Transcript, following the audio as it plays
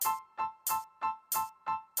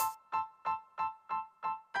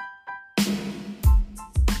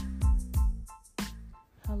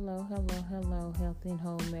Hello, Healthy and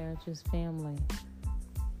Whole Marriages family.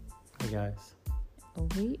 Hey guys.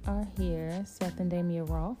 We are here, Seth and Damia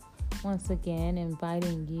Rolfe, once again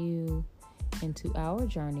inviting you into our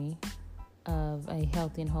journey of a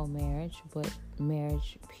healthy and whole marriage, but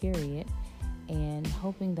marriage period, and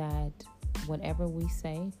hoping that whatever we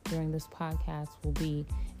say during this podcast will be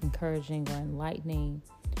encouraging or enlightening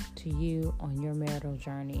to you on your marital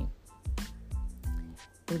journey.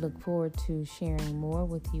 We look forward to sharing more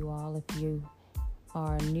with you all. If you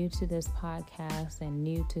are new to this podcast and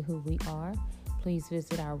new to who we are, please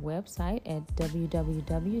visit our website at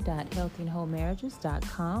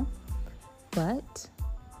www.healthyandwholemarriages.com. But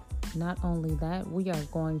not only that, we are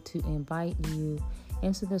going to invite you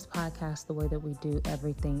into this podcast the way that we do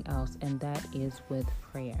everything else, and that is with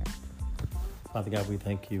prayer. Father God, we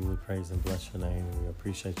thank you, we praise and bless your name, and we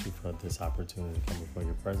appreciate you for this opportunity to come before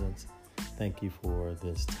your presence. Thank you for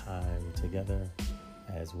this time together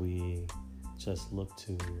as we just look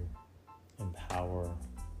to empower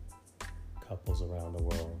couples around the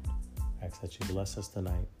world. I ask that you bless us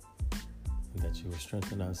tonight and that you will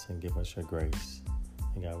strengthen us and give us your grace.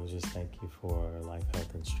 And God, we just thank you for life,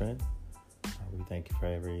 health, and strength. We thank you for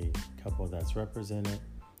every couple that's represented.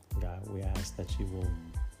 God, we ask that you will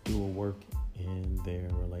do a work in their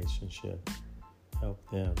relationship. Help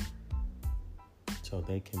them so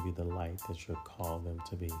they can be the light that you're called them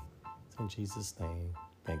to be. In Jesus' name,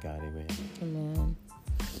 thank God, amen. Amen.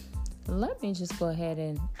 Let me just go ahead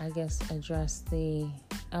and, address the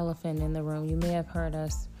elephant in the room. You may have heard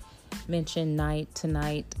us mention night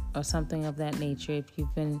tonight or something of that nature if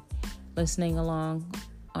you've been listening along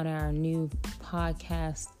on our new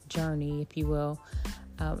podcast journey, if you will.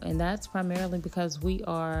 And that's primarily because we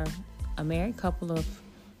are a married couple of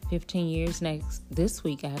 15 years this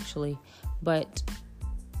week, actually. But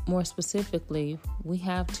more specifically, we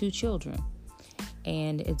have 2 children.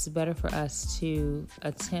 And it's better for us to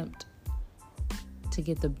attempt to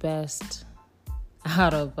get the best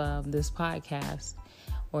out of this podcast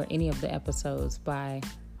or any of the episodes by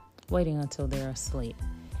waiting until they're asleep.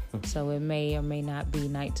 So it may or may not be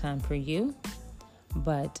nighttime for you,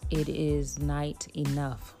 but it is night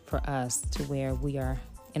enough for us to where we are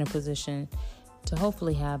in a position to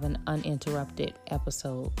hopefully have an uninterrupted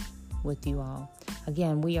episode with you all.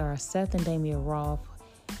 Again, we are Seth and Damia Rolfe,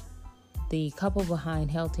 the couple behind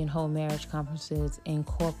Healthy and Whole Marriage Conferences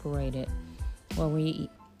Incorporated, where we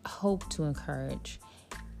hope to encourage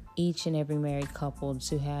each and every married couple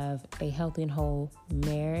to have a healthy and whole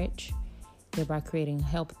marriage, thereby creating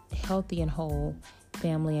healthy and whole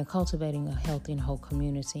family and cultivating a healthy and whole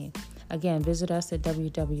community. Again, visit us at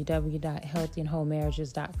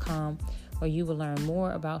www.healthyandwholemarriages.com, where you will learn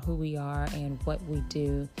more about who we are and what we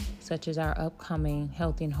do, such as our upcoming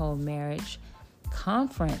Healthy and Whole Marriage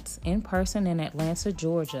Conference in person in Atlanta,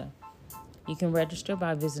 Georgia. You can register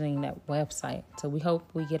by visiting that website. So we hope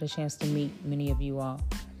we get a chance to meet many of you all.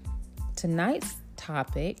 Today's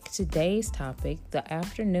topic, the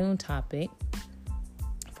afternoon topic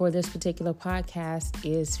for this particular podcast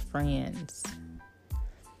is friends.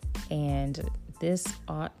 And this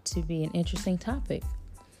ought to be an interesting topic.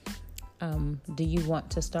 Do you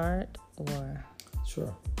want to start or?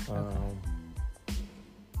 Sure. Okay.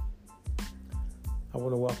 I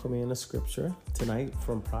want to welcome in a scripture tonight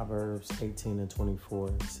from Proverbs 18:24.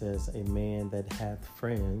 It says, "A man that hath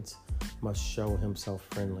friends must show himself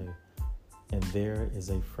friendly, and there is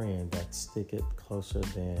a friend that sticketh closer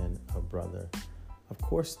than a brother." Of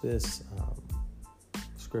course, this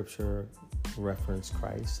scripture referenced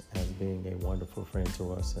Christ as being a wonderful friend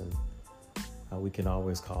to us, and we can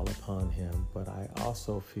always call upon him. But I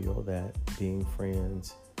also feel that being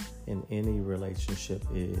friends in any relationship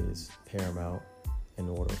is paramount in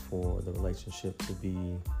order for the relationship to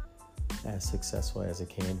be as successful as it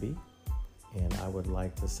can be. And I would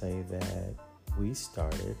like to say that we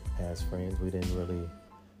started as friends. We didn't really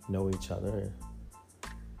know each other.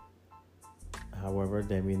 However,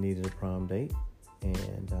 Damien needed a prom date,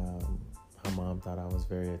 and her mom thought I was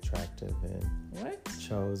very attractive and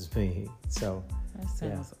chose me. So that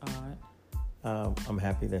sounds odd. I'm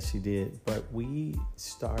happy that she did. But we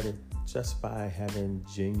started just by having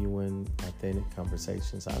genuine, authentic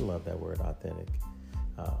conversations. I love that word, authentic.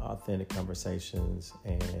 Authentic conversations.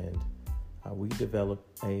 And we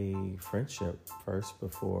developed a friendship first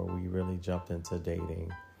before we really jumped into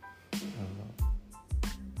dating.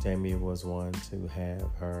 Jamie was one to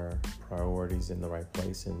have her priorities in the right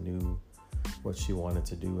place and knew what she wanted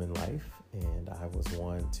to do in life. And I was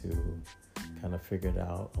one to kind of figure it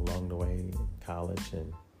out along the way in college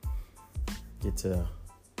and get to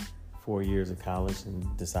 4 years of college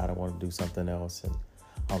and decide I want to do something else and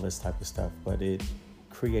all this type of stuff. But it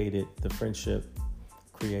the friendship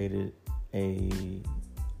created it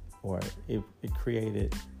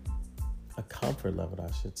created a comfort level,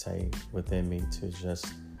 I should say, within me to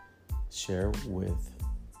just share with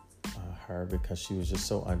her, because she was just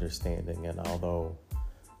so understanding. And although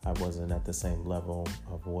I wasn't at the same level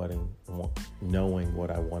of knowing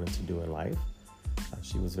what I wanted to do in life,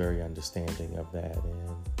 she was very understanding of that,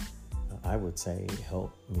 and I would say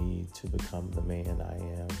helped me to become the man I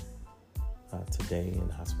am today in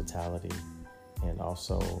hospitality, and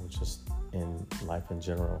also just in life in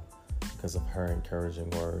general, because of her encouraging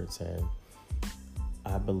words. And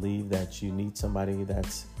I believe that you need somebody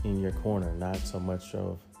that's in your corner, not so much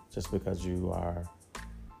of just because you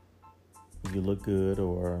look good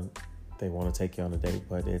or they want to take you on a date,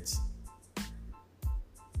 but it's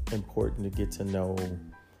important to get to know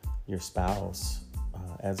your spouse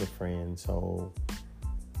as a friend. So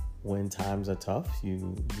when times are tough,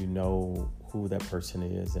 you know who that person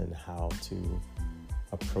is and how to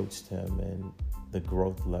approach them, and the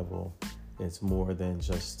growth level is more than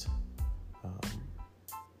just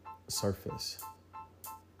surface.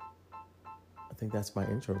 I think that's my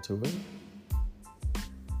intro to it.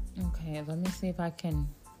 Okay, let me see if I can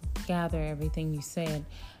gather everything you said.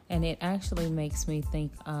 And it actually makes me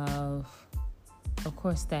think of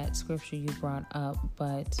course, that scripture you brought up,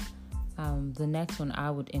 but the next one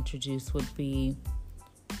I would introduce would be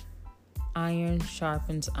iron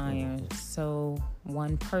sharpens iron. So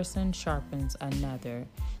one person sharpens another.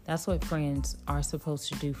 That's what friends are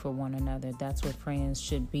supposed to do for one another. That's what friends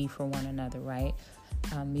should be for one another, right?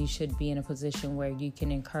 You should be in a position where you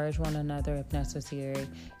can encourage one another if necessary.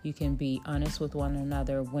 You can be honest with one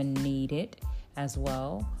another when needed as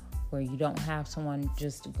well, where you don't have someone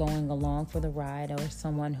just going along for the ride, or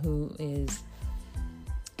someone who is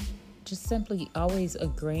just simply always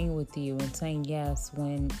agreeing with you and saying yes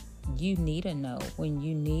when you need a no, when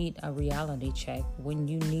you need a reality check, when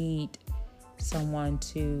you need someone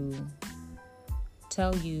to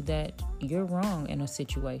tell you that you're wrong in a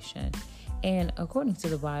situation. And according to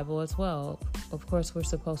the Bible as well, of course, we're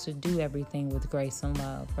supposed to do everything with grace and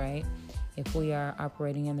love, right? If we are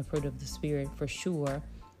operating in the fruit of the Spirit, for sure,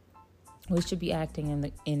 we should be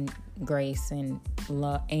acting in grace and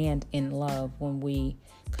love, and in love when we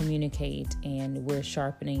communicate and we're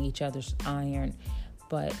sharpening each other's iron.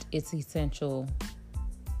 But it's essential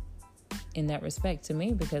in that respect to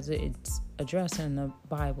me, because it's addressed in the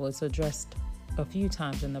Bible. It's addressed a few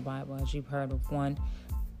times in the Bible, as you've heard of one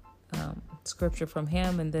scripture from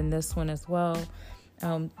him, and then this one as well.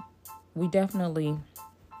 Let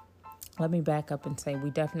me back up and say we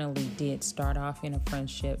definitely did start off in a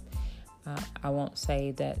friendship. I won't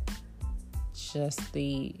say that just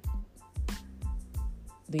the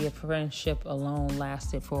friendship alone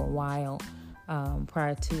lasted for a while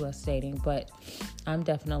prior to us dating, but I'm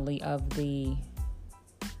definitely of the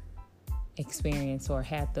experience, or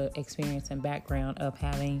had the experience and background of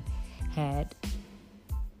having had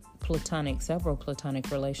several platonic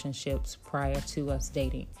relationships prior to us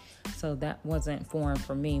dating. So that wasn't foreign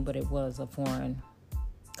for me, but it was a foreign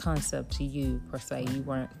concept to you per se. You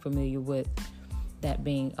weren't familiar with that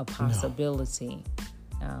being a possibility.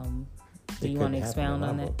 Do you want to expound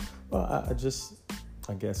on that? Well,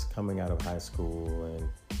 I guess coming out of high school and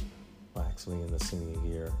actually in the senior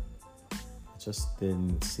year, I just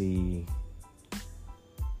didn't see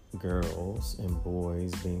girls and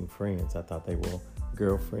boys being friends. I thought they were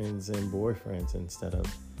girlfriends and boyfriends instead of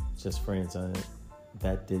just friends.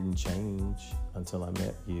 That didn't change until I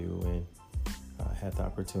met you and had the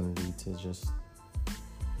opportunity to just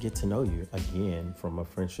get to know you again from a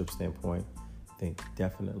friendship standpoint. I think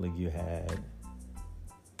definitely you had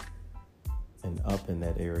an up in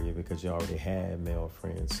that area because you already had male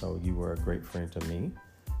friends, so you were a great friend to me,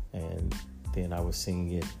 and then I was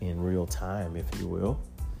seeing it in real time, if you will.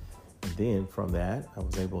 And then from that, I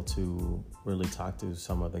was able to really talk to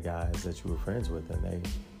some of the guys that you were friends with, and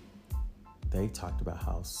they talked about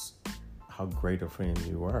how great a friend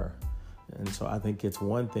you were. And so I think it's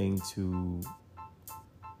one thing to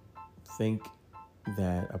think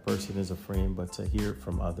that a person is a friend, but to hear it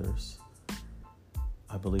from others,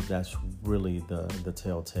 I believe that's really the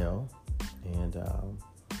telltale. And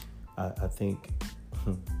I think,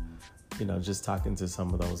 just talking to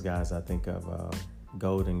some of those guys, I think of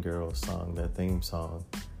Golden Girls song, their theme song.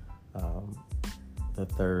 The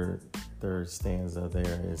third stanza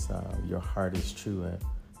there is, your heart is true and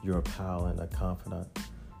you're a pal and a confidant.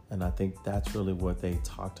 And I think that's really what they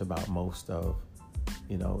talked about most of.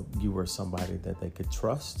 You were somebody that they could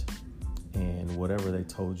trust, and whatever they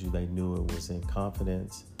told you, they knew it was in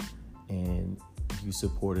confidence, and you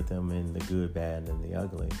supported them in the good, bad, and the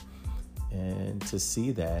ugly. And to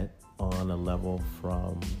see that on a level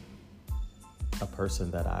from a person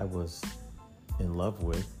that I was in love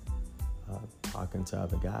with, talking to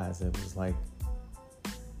other guys, it was like,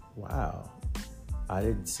 wow, I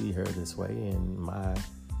didn't see her this way. And my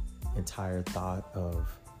entire thought of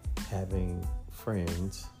having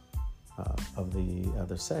friends of the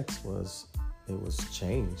other sex was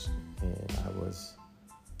changed, and I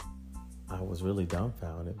was really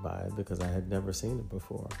dumbfounded by it because I had never seen it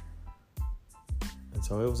before. And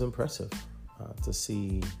so it was impressive to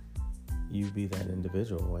see you be that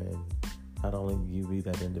individual, and not only you be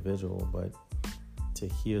that individual, but to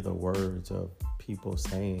hear the words of people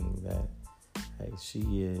saying that, hey,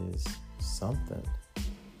 she is something.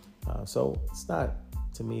 So it's not,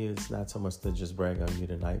 to me, it's not so much to just brag on you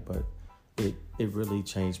tonight, but it really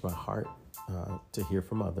changed my heart to hear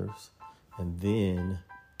from others. And then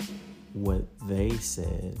what they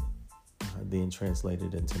said, then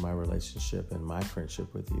translated into my relationship and my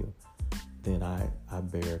friendship with you, then I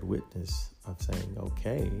bared witness of saying,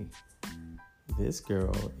 okay, this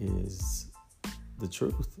girl is the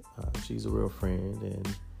truth. She's a real friend,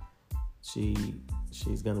 and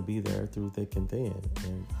she's going to be there through thick and thin.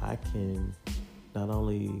 And I can not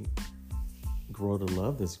only grow to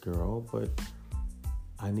love this girl, but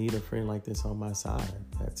I need a friend like this on my side.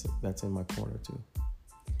 That's in my corner too.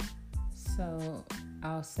 So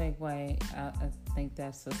I'll segue. I think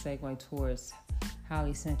that's a segue towards how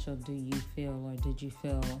essential do you feel, or did you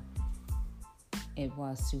feel it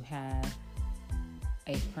was to have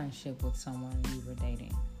a friendship with someone you were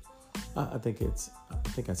dating? I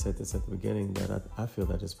think I said this at the beginning, that I feel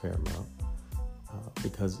that is paramount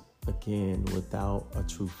because, again, without a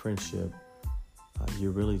true friendship,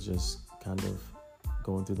 you're really just kind of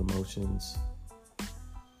going through the motions,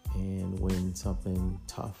 and when something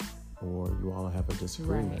tough or you all have a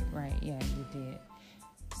disagreement. Right, yeah, you did.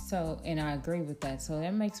 So, and I agree with that. So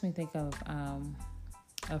that makes me think of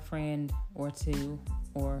a friend or two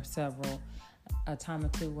or several, a time or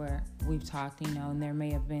two where we've talked, and there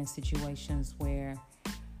may have been situations where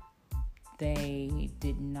they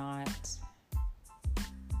did not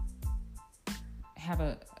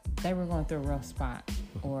they were going through a rough spot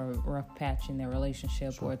or a rough patch in their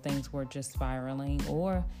relationship, sure, or things were just spiraling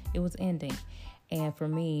or it was ending. And for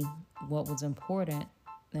me, what was important,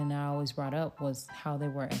 and I always brought up, was how they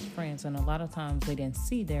were as friends. And a lot of times they didn't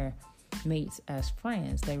see their mates as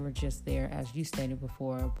friends. They were just there, as you stated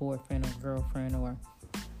before, a boyfriend or girlfriend, or,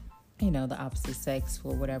 the opposite sex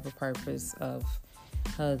for whatever purpose of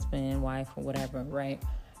husband, wife, or whatever, right?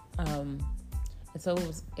 And so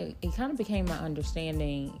it kind of became my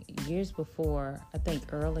understanding years before, I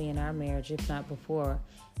think early in our marriage, if not before,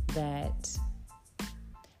 that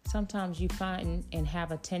sometimes you find and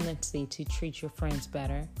have a tendency to treat your friends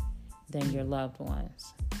better than your loved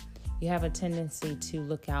ones. You have a tendency to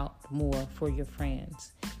look out more for your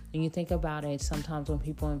friends. And you think about it, sometimes when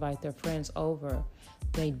people invite their friends over,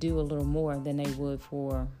 they do a little more than they would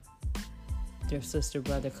for their sister,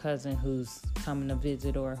 brother, cousin who's coming to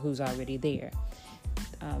visit or who's already there.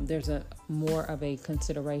 There's a more of a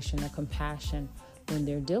consideration, a compassion when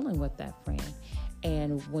they're dealing with that friend.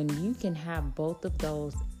 And when you can have both of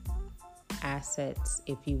those assets,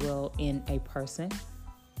 if you will, in a person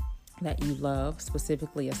that you love,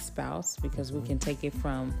 specifically a spouse, because we can take it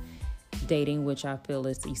from dating, which I feel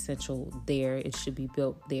is essential there. It should be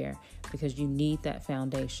built there because you need that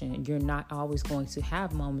foundation. You're not always going to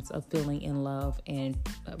have moments of feeling in love and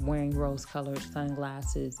wearing rose-colored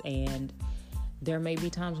sunglasses, and there may be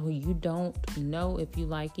times when you don't know if you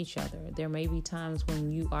like each other. There may be times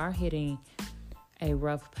when you are hitting a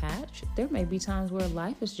rough patch. There may be times where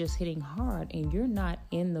life is just hitting hard and you're not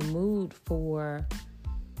in the mood for,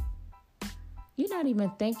 you're not even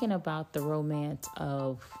thinking about the romance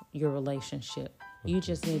of your relationship. You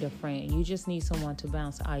just need a friend. You just need someone to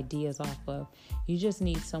bounce ideas off of. You just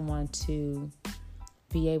need someone to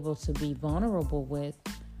be able to be vulnerable with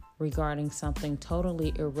regarding something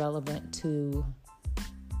totally irrelevant to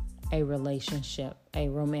a relationship, a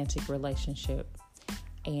romantic relationship.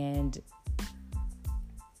 And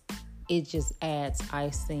it just adds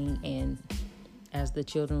icing and, as the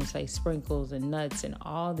children would say, sprinkles and nuts and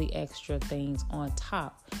all the extra things on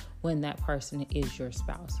top when that person is your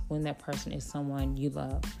spouse, when that person is someone you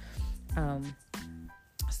love.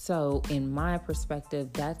 So in my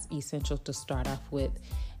perspective, that's essential to start off with.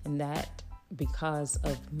 And that, because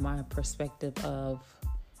of my perspective of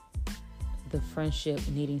the friendship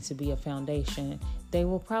needing to be a foundation, they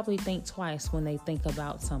will probably think twice when they think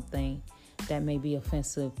about something that may be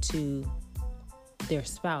offensive to their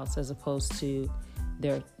spouse as opposed to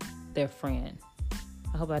their friend.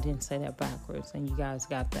 I hope I didn't say that backwards and you guys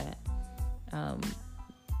got that.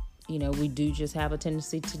 We do just have a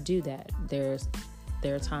tendency to do that. There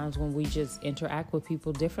are times when we just interact with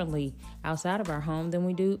people differently outside of our home than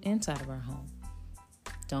we do inside of our home.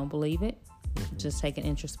 Don't believe it? Mm-hmm. Just take an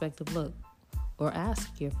introspective look, or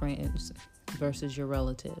ask your friends versus your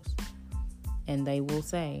relatives. And they will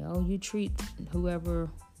say, oh, you treat whoever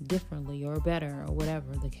differently or better, or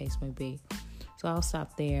whatever the case may be. So I'll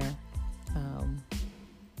stop there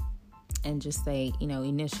and just say,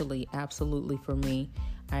 initially, absolutely for me,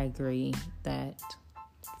 I agree that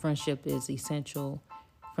friendship is essential.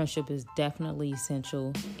 Friendship is definitely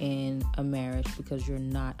essential in a marriage, because you're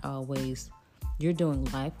doing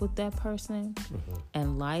life with that person, mm-hmm.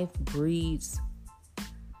 and life breeds.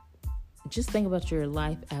 Just think about your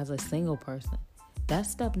life as a single person. That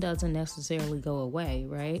stuff doesn't necessarily go away,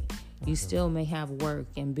 right? Mm-hmm. You still may have work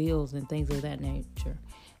and bills and things of that nature.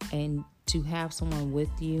 And to have someone with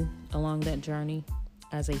you along that journey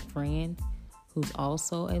as a friend who's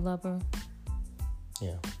also a lover.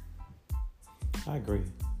 Yeah, I agree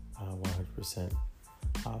 100%.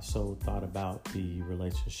 I also thought about the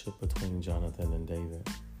relationship between Jonathan and David.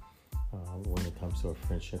 When it comes to a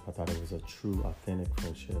friendship, I thought it was a true, authentic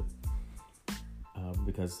friendship.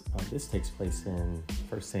 Because this takes place in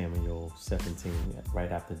 1 Samuel 17,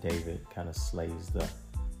 right after David kind of slays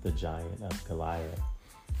the giant of Goliath.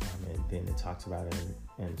 And then it talks about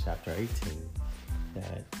in chapter 18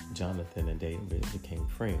 that Jonathan and David became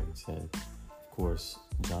friends. And of course,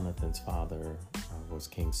 Jonathan's father was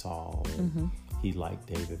King Saul, and mm-hmm. he liked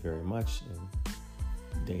David very much.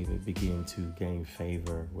 And David began to gain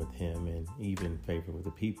favor with him, and even favor with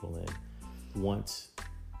the people. And once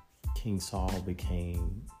King Saul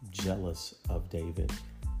became jealous of David,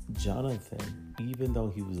 Jonathan, even though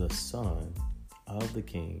he was a son of the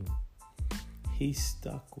king, he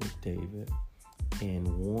stuck with David and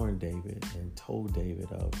warned David and told David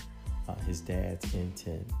of his dad's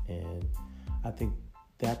intent. And I think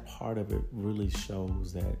that part of it really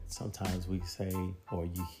shows that sometimes we say, or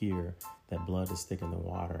you hear, that blood is thick in the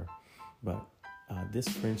water. But this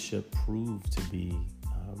friendship proved to be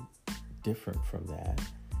different from that.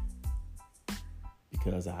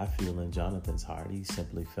 Because I feel in Jonathan's heart, he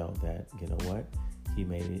simply felt that, you know what, he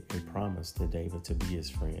made a promise to David to be his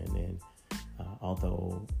friend. And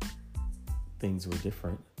although things were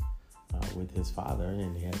different with his father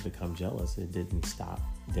and he had become jealous, it didn't stop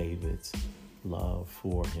David's love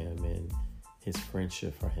for him and his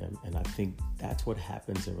friendship for him. And I think that's what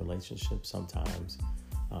happens in relationships sometimes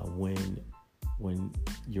when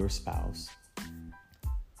your spouse,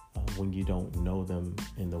 when you don't know them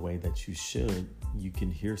in the way that you should, you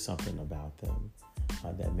can hear something about them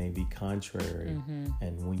that may be contrary. Mm-hmm.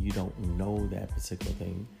 And when you don't know that particular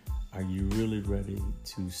thing, are you really ready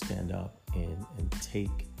to stand up and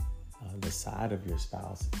take the side of your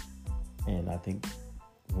spouse? And I think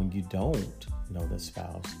when you don't know the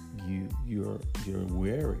spouse, you're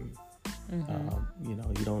wary. Mm-hmm.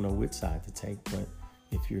 You don't know which side to take. But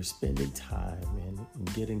if you're spending time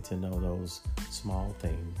and getting to know those small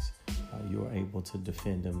things, you're able to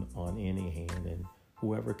defend them on any hand, and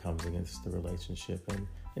whoever comes against the relationship,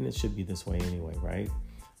 and it should be this way anyway, right?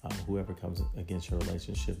 Whoever comes against your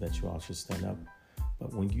relationship, that you all should stand up.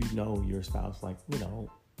 But when you know your spouse, like,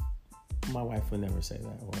 my wife would never say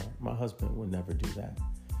that, or my husband would never do that.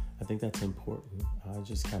 I think that's important. It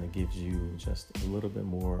just kind of gives you just a little bit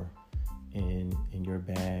more in your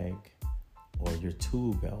bag or your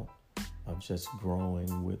tool belt of just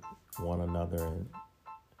growing with one another.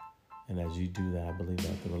 And as you do that, I believe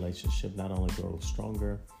that the relationship not only grows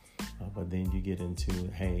stronger, but then you get into,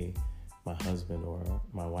 hey, my husband or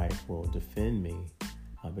my wife will defend me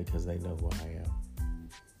because they know who I am.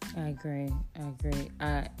 I agree.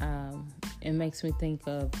 It makes me think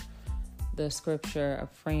of the scripture, a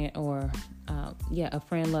friend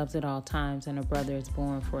loves at all times, and a brother is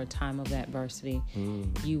born for a time of adversity.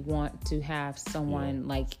 You want to have someone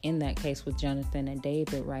like in that case with Jonathan and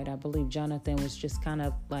David, right? I believe Jonathan was just kind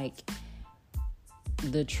of like,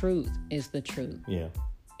 the truth is the truth. Yeah.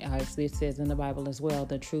 As it says in the Bible as well,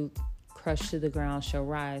 the truth crushed to the ground shall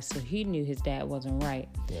rise. So he knew his dad wasn't right.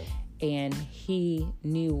 Yeah. And he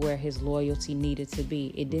knew where his loyalty needed to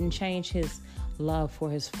be. It didn't change his love for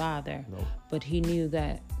his father, but he knew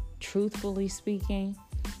that, truthfully speaking,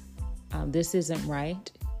 this isn't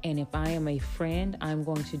right. And if I am a friend, I'm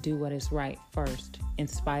going to do what is right first, in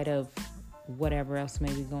spite of whatever else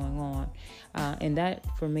may be going on. And that,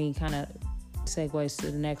 for me, kind of segues to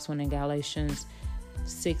the next one in Galatians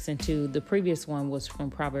 6:2. The previous one was from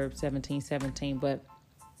Proverbs 17:17, but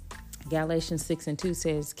Galatians 6:2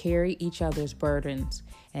 says, carry each other's burdens,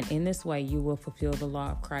 and in this way you will fulfill the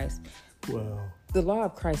law of Christ. Wow. the law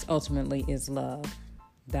of Christ ultimately is love.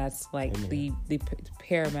 That's like the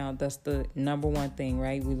paramount. That's the number one thing,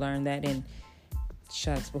 right? We learned that in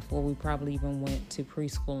before we probably even went to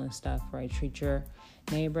preschool and stuff, right? Treat your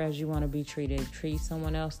neighbor as you want to be treated. Treat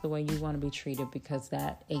someone else the way you want to be treated, because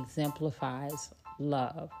that exemplifies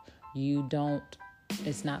love.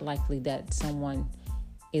 It's not likely that someone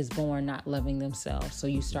is born not loving themselves. So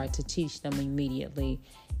you start to teach them immediately,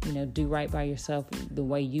 do right by yourself the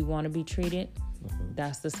way you want to be treated.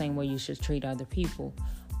 That's the same way you should treat other people.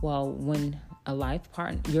 Well, when a life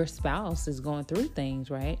partner, your spouse, is going through things,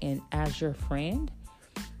 right? And as your friend,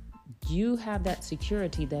 you have that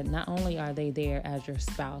security that not only are they there as your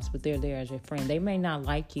spouse, but they're there as your friend. They may not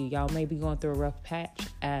like you. Y'all may be going through a rough patch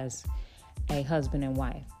as a husband and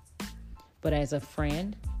wife. But as a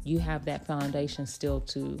friend, you have that foundation still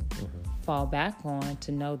to fall back on,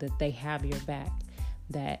 to know that they have your back.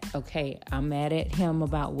 That, okay, I'm mad at him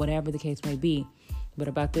about whatever the case may be, but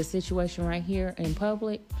about this situation right here in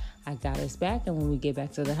public, I got his back. And when we get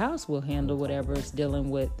back to the house, we'll handle whatever it's dealing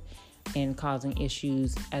with and causing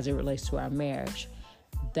issues as it relates to our marriage.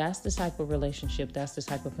 That's the type of relationship, that's the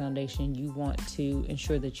type of foundation you want to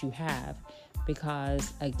ensure that you have.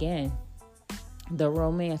 Because, again, the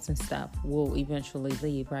romance and stuff will eventually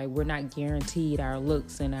leave, right? We're not guaranteed our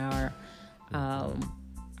looks and our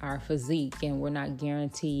physique, and we're not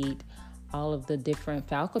guaranteed all of the different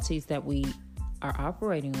faculties that we are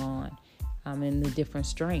operating on, and the different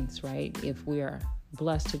strengths, right? If we are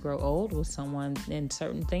blessed to grow old with someone, then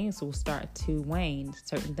certain things will start to wane.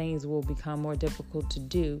 Certain things will become more difficult to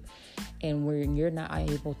do. And when you're not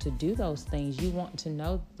able to do those things, you want to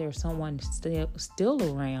know that there's someone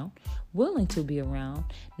still around, willing to be around,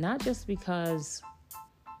 not just because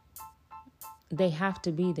they have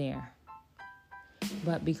to be there,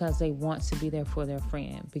 but because they want to be there for their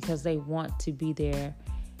friend, because they want to be there,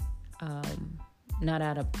 not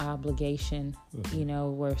out of obligation,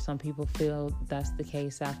 where some people feel that's the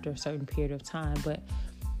case after a certain period of time, but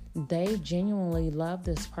they genuinely love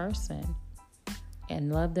this person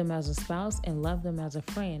and love them as a spouse and love them as a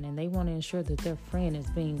friend. And they want to ensure that their friend is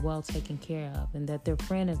being well taken care of, and that their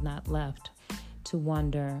friend is not left to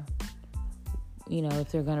wonder,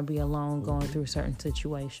 if they're going to be alone going through certain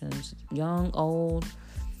situations, young, old,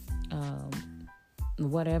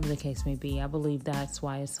 whatever the case may be. I believe that's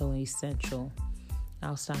why it's so essential.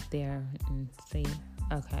 I'll stop there and see.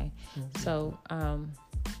 Okay. So,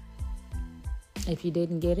 if you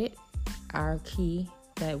didn't get it, our key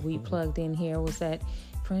that we plugged in here was that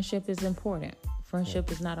friendship is important.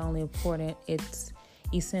 Friendship is not only important, it's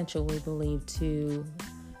essential, we believe, to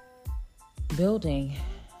building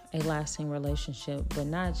a lasting relationship, but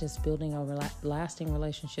not just building a lasting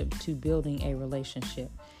relationship, to building a relationship.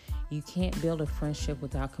 You can't build a friendship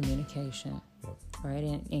without communication. Right?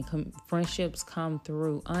 And friendships come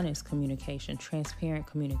through honest communication, transparent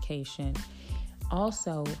communication.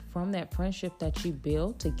 Also, from that friendship that you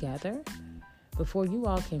build together, before you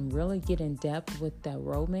all can really get in depth with that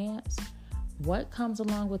romance, what comes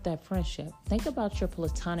along with that friendship? Think about your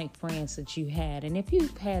platonic friends that you had. And if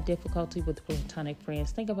you've had difficulty with platonic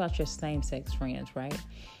friends, think about your same-sex friends, right?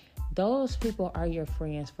 Those people are your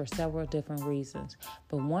friends for several different reasons.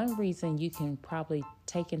 But one reason you can probably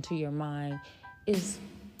take into your mind is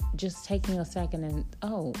just taking a second and,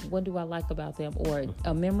 what do I like about them? Or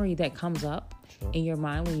a memory that comes up in your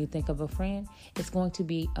mind when you think of a friend. It's going to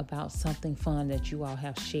be about something fun that you all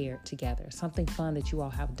have shared together, something fun that you all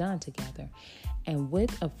have done together. And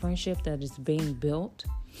with a friendship that is being built,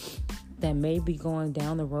 that may be going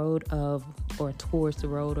down the road of, or towards the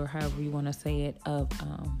road, or however you want to say it, of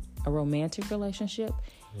a romantic relationship,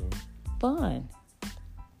 fun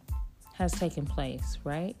has taken place,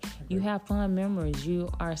 right? You have fun memories.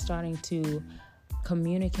 You are starting to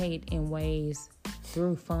communicate in ways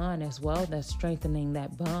through fun as well that's strengthening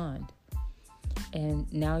that bond.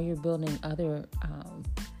 And now you're building other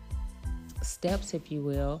steps, if you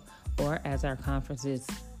will, or as our conference's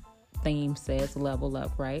theme says, level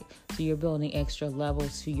up, right? So you're building extra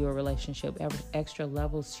levels to your relationship, extra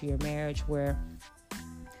levels to your marriage, where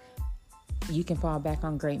you can fall back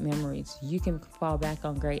on great memories. You can fall back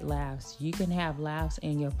on great laughs. You can have laughs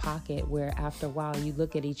in your pocket where after a while you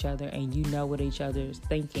look at each other and you know what each other is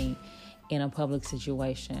thinking in a public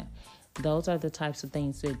situation. Those are the types of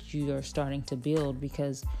things that you are starting to build,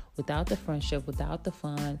 because without the friendship, without the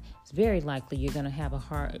fun, it's very likely you're going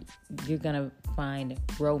to find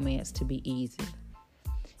romance to be easy.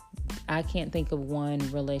 I can't think of one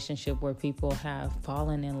relationship where people have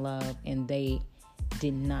fallen in love and they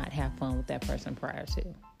did not have fun with that person prior to.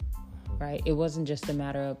 right? It wasn't just a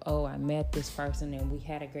matter of, oh, I met this person and we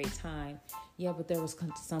had a great time. Yeah, but there was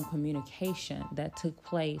some communication that took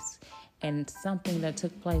place, and something that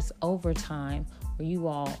took place over time where you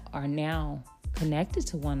all are now connected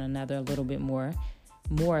to one another a little bit more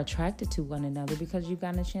attracted to one another because you've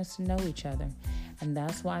gotten a chance to know each other. And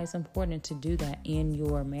that's why it's important to do that in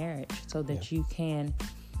your marriage, so that you can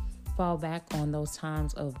fall back on those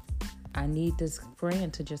times of, I need this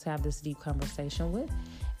friend to just have this deep conversation with,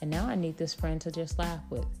 and now I need this friend to just laugh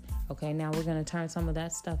with. Okay, now we're going to turn some of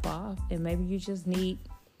that stuff off, and maybe you just need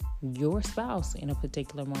your spouse in a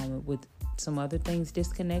particular moment with some other things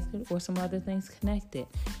disconnected or some other things connected.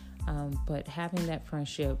 But having that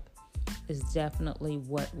friendship is definitely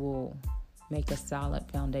what will make a solid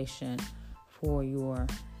foundation for your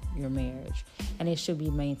marriage. And it should be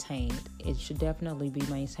maintained. It should definitely be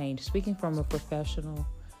maintained. Speaking from a professional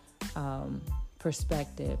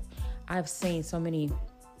perspective, I've seen so many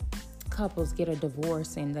couples get a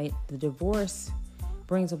divorce, and the divorce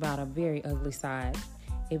brings about a very ugly side.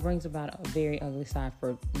 It brings about a very ugly side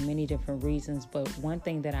for many different reasons. But one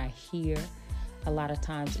thing that I hear a lot of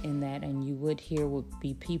times in that, and you would hear, would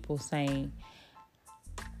be people saying,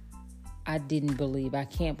 I can't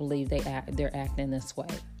believe they're acting this way,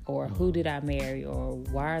 or who did I marry, or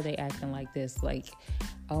why are they acting like this? Like,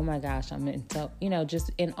 oh my gosh,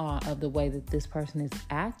 just in awe of the way that this person is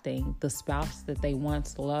acting, the spouse that they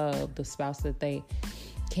once loved, the spouse that they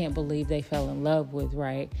can't believe they fell in love with,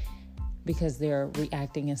 right? Because they're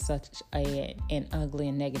reacting in such an ugly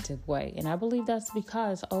and negative way. And I believe that's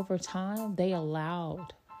because over time they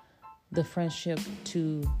allowed the friendship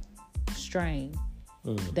to strain.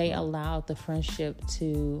 They allowed the friendship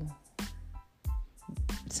to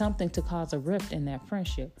something to cause a rift in that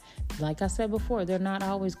friendship. Like I said before, there are not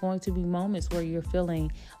always going to be moments where you're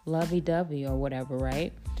feeling lovey-dovey or whatever,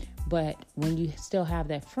 right? But when you still have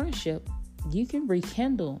that friendship, you can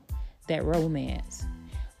rekindle that romance.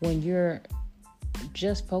 When you're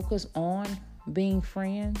just focused on being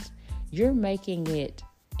friends, you're making it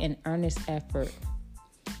an earnest effort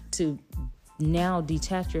to now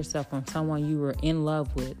detach yourself from someone you were in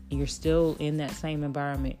love with. You're still in that same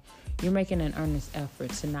environment. You're making an earnest effort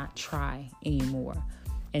to not try anymore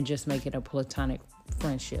and just make it a platonic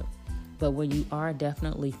friendship. But when you are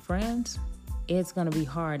definitely friends, it's going to be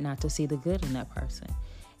hard not to see the good in that person.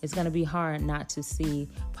 It's going to be hard not to see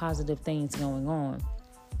positive things going on.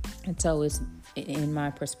 And so it's, in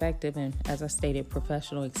my perspective, and as I stated,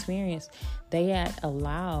 professional experience, they had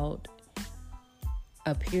allowed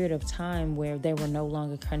a period of time where they were no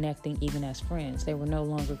longer connecting even as friends. They were no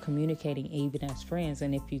longer communicating even as friends.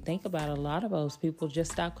 And if you think about it, a lot of those people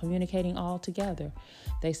just stopped communicating altogether.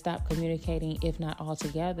 They stopped communicating, if not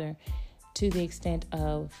altogether, to the extent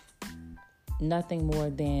of nothing more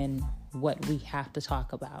than what we have to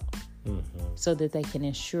talk about, so that they can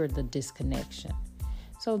ensure the disconnection.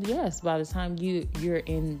 So yes, by the time you're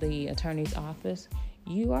in the attorney's office,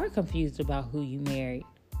 you are confused about who you married.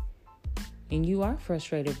 And you are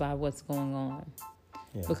frustrated by what's going on,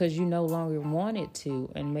 because you no longer wanted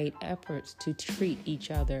to and made efforts to treat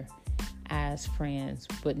each other as friends,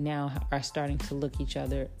 but now are starting to look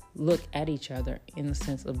at each other in the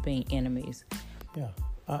sense of being enemies. Yeah,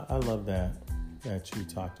 I love that you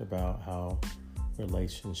talked about how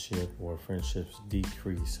relationship or friendships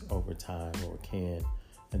decrease over time, or can,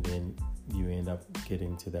 and then you end up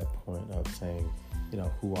getting to that point of saying,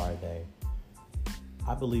 who are they?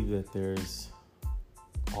 I believe that there's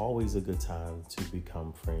always a good time to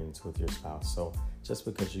become friends with your spouse. So just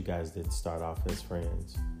because you guys didn't start off as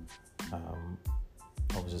friends,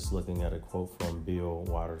 I was just looking at a quote from Bill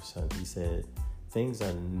Watterson. He said, things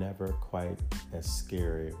are never quite as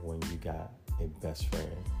scary when you got a best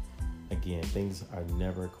friend. Again, things are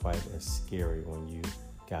never quite as scary when you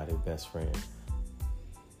got a best friend.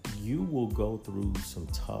 You will go through some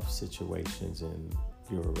tough situations in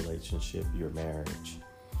your relationship, your marriage,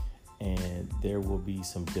 and there will be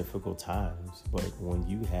some difficult times. But when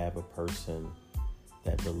you have a person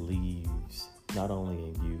that believes not only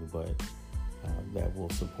in you, but that will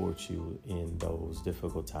support you in those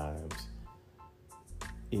difficult times,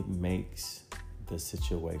 it makes the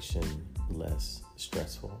situation less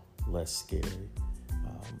stressful, less scary.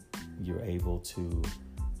 You're able to,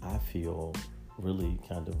 I feel, really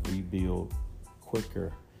kind of rebuild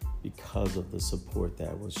quicker because of the support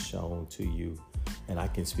that was shown to you. And I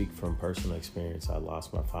can speak from personal experience. I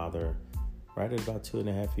lost my father right at about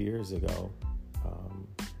 2.5 years ago.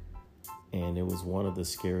 And it was one of the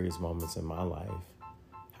scariest moments in my life.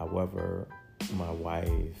 However, my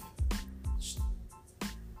wife,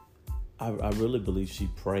 I really believe she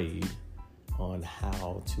prayed on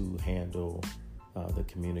how to handle the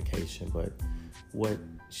communication. But what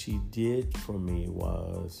she did for me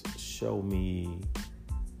was show me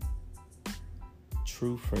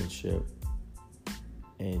true friendship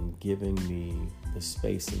and giving me the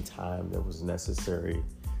space and time that was necessary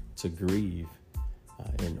to grieve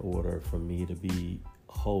in order for me to be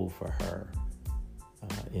whole for her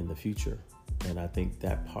in the future. And I think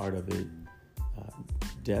that part of it,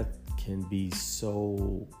 death can be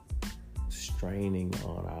so straining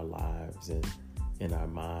on our lives and in our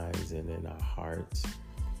minds and in our hearts.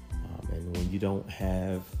 And when you don't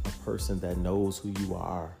have a person that knows who you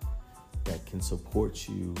are, that can support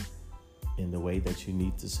you in the way that you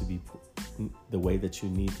need to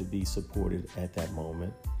be supported at that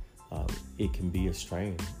moment, it can be a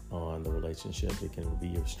strain on the relationship. It can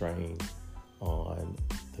be a strain on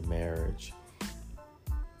the marriage.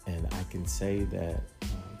 And I can say that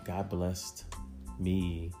God blessed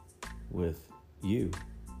me with you,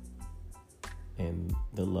 and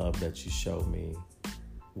the love that you showed me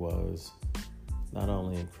was not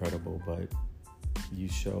only incredible, but you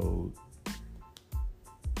showed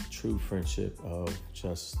true friendship of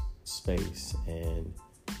just space and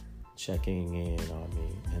checking in on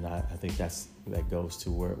me. And I think that goes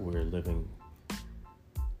to where we're living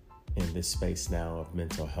in this space now of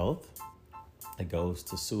mental health. It goes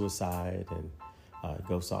to suicide, and it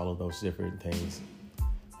goes to all of those different things.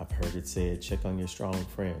 I've heard it said, check on your strong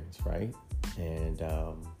friends, right? And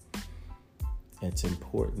it's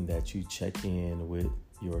important that you check in with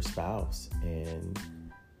your spouse, and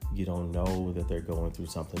you don't know that they're going through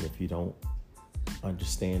something if you don't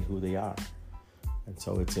understand who they are. And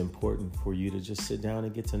so it's important for you to just sit down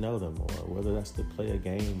and get to know them, or whether that's to play a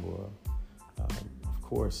game or, of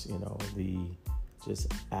course,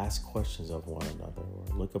 just ask questions of one another, or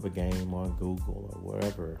look up a game on Google or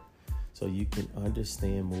wherever, so you can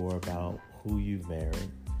understand more about who you've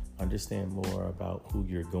married, understand more about who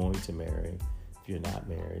you're going to marry if you're not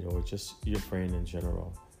married, or just your friend in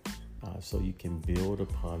general. So you can build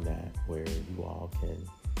upon that, where you all can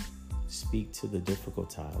speak to the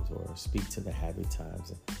difficult times or speak to the happy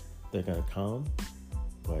times. They're going to come,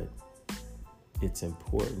 but it's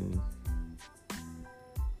important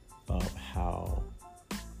of how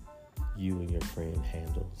you and your friend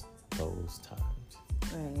handles those times.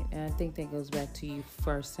 Right, and I think that goes back to you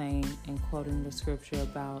first saying and quoting the scripture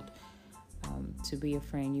about to be a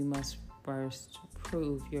friend, you must first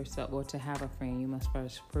prove yourself, or to have a friend, you must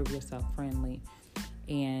first prove yourself friendly.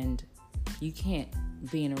 And you can't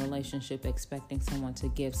be in a relationship expecting someone to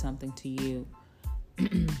give something to you,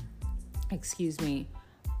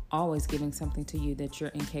 always giving something to you that you're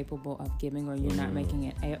incapable of giving, or you're not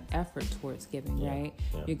making an effort towards giving, right?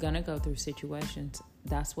 Yeah. You're going to go through situations.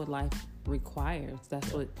 That's what life requires.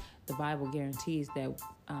 That's what the Bible guarantees, that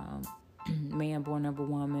man born of a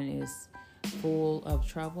woman is full of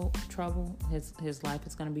trouble. His life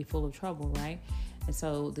is going to be full of trouble, right? And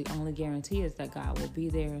so the only guarantee is that God will be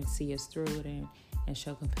there and see us through it and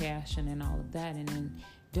show compassion and all of that. And in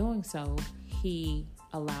doing so, He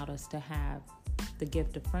allowed us to have the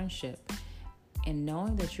gift of friendship. And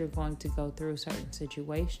knowing that you're going to go through certain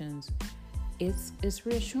situations, it's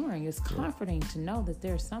reassuring. It's comforting to know that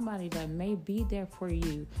there's somebody that may be there for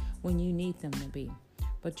you when you need them to be.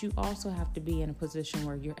 But you also have to be in a position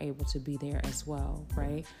where you're able to be there as well,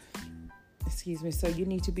 right? So you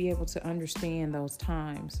need to be able to understand those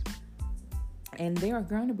times. And there are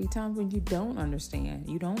going to be times when you don't understand.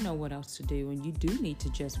 You don't know what else to do. And you do need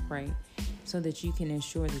to just pray so that you can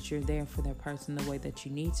ensure that you're there for that person the way that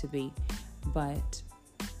you need to be. But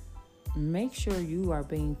make sure you are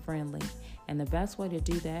being friendly. And the best way to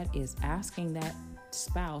do that is asking that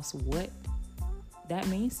spouse what that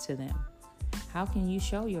means to them. How can you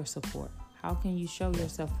show your support? How can you show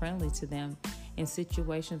yourself friendly to them in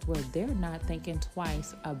situations where they're not thinking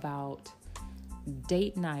twice about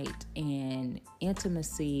date night and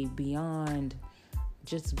intimacy beyond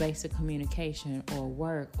just basic communication or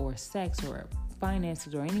work or sex or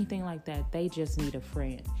finances or anything like that? They just need a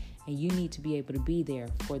friend, and you need to be able to be there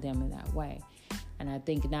for them in that way. And I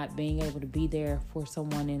think not being able to be there for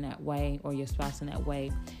someone in that way, or your spouse in that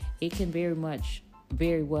way, it can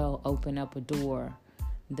very well open up a door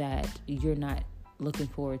that you're not looking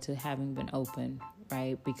forward to having been open,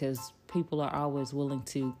 right? Because people are always willing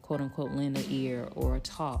to, quote unquote, lend an ear or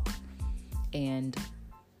talk. And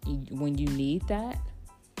when you need that,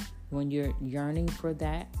 when you're yearning for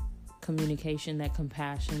that communication, that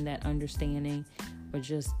compassion, that understanding, or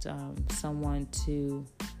just someone to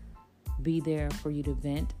be there for you to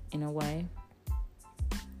vent in a way,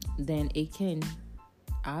 then it can,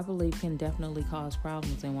 I believe, can definitely cause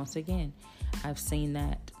problems. And once again, I've seen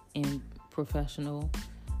that in professional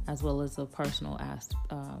as well as a personal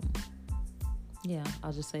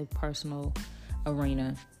I'll just say personal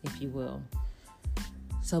arena, if you will.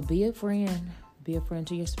 So be a friend. Be a friend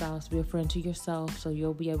to your spouse. Be a friend to yourself, so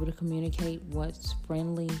you'll be able to communicate what's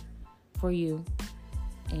friendly for you.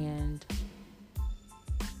 And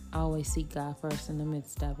always seek God first in the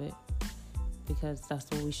midst of it, because that's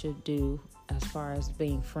what we should do as far as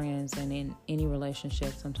being friends. And in any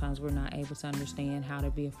relationship, sometimes we're not able to understand how to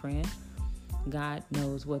be a friend. God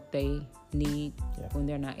knows what they need when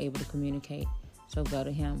they're not able to communicate. So go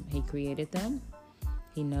to Him. He created them.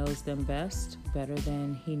 He knows them best, better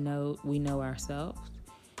than we know ourselves.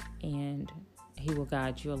 And He will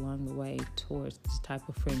guide you along the way towards the type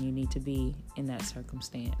of friend you need to be in that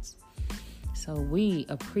circumstance. So we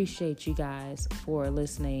appreciate you guys for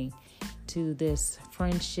listening to this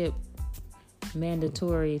friendship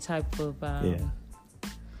mandatory type of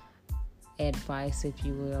advice, if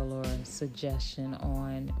you will, or suggestion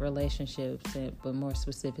on relationships, but more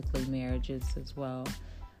specifically marriages as well.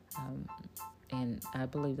 And I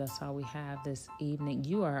believe that's all we have this evening.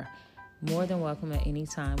 You are more than welcome at any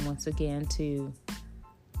time, once again, to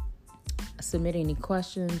submit any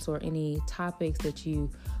questions or any topics that you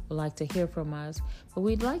would like to hear from us. But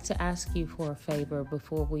we'd like to ask you for a favor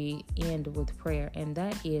before we end with prayer, and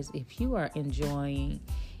that is, if you are enjoying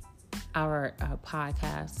our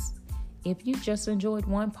podcasts, if you just enjoyed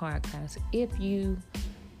one podcast, if you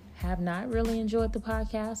have not really enjoyed the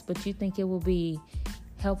podcast, but you think it will be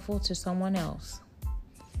helpful to someone else,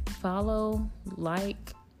 follow,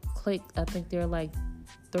 like, click. I think there are like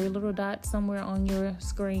 3 little dots somewhere on your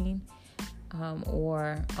screen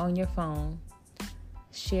or on your phone.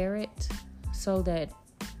 Share it so that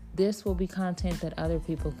this will be content that other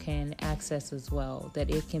people can access as well,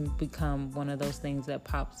 that it can become one of those things that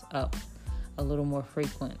pops up a little more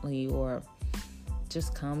frequently or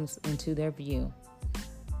just comes into their view.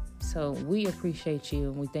 So we appreciate you,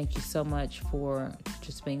 and we thank you so much for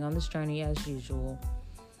just being on this journey as usual.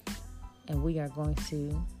 And we are going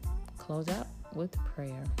to close out with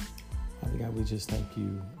prayer. Father God, we just thank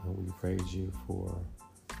you and we praise you for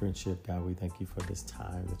friendship. God, we thank you for this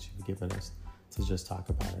time that you've given us to just talk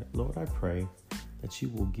about it. Lord, I pray that you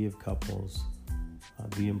will give couples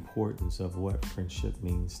the importance of what friendship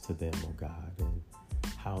means to them, oh God, and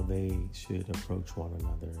how they should approach one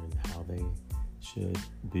another and how they should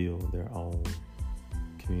build their own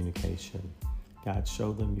communication. God,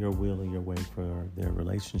 show them your will and your way for their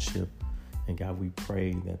relationship. And God, we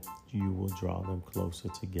pray that you will draw them closer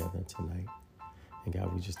together tonight. And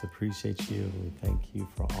God, we just appreciate you. We thank you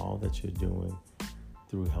for all that you're doing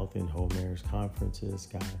through Healthy and Whole Marriage Conferences,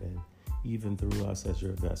 God, and even through us as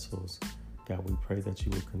your vessels. God, we pray that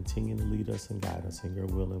you will continue to lead us and guide us in your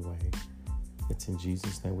will and way. It's in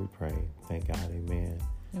Jesus' name we pray. Thank God. Amen.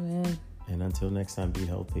 Amen. And until next time, be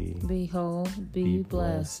healthy. Be whole. Be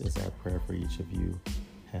blessed. Is our prayer for each of you.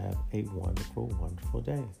 Have a wonderful, wonderful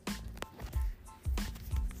day.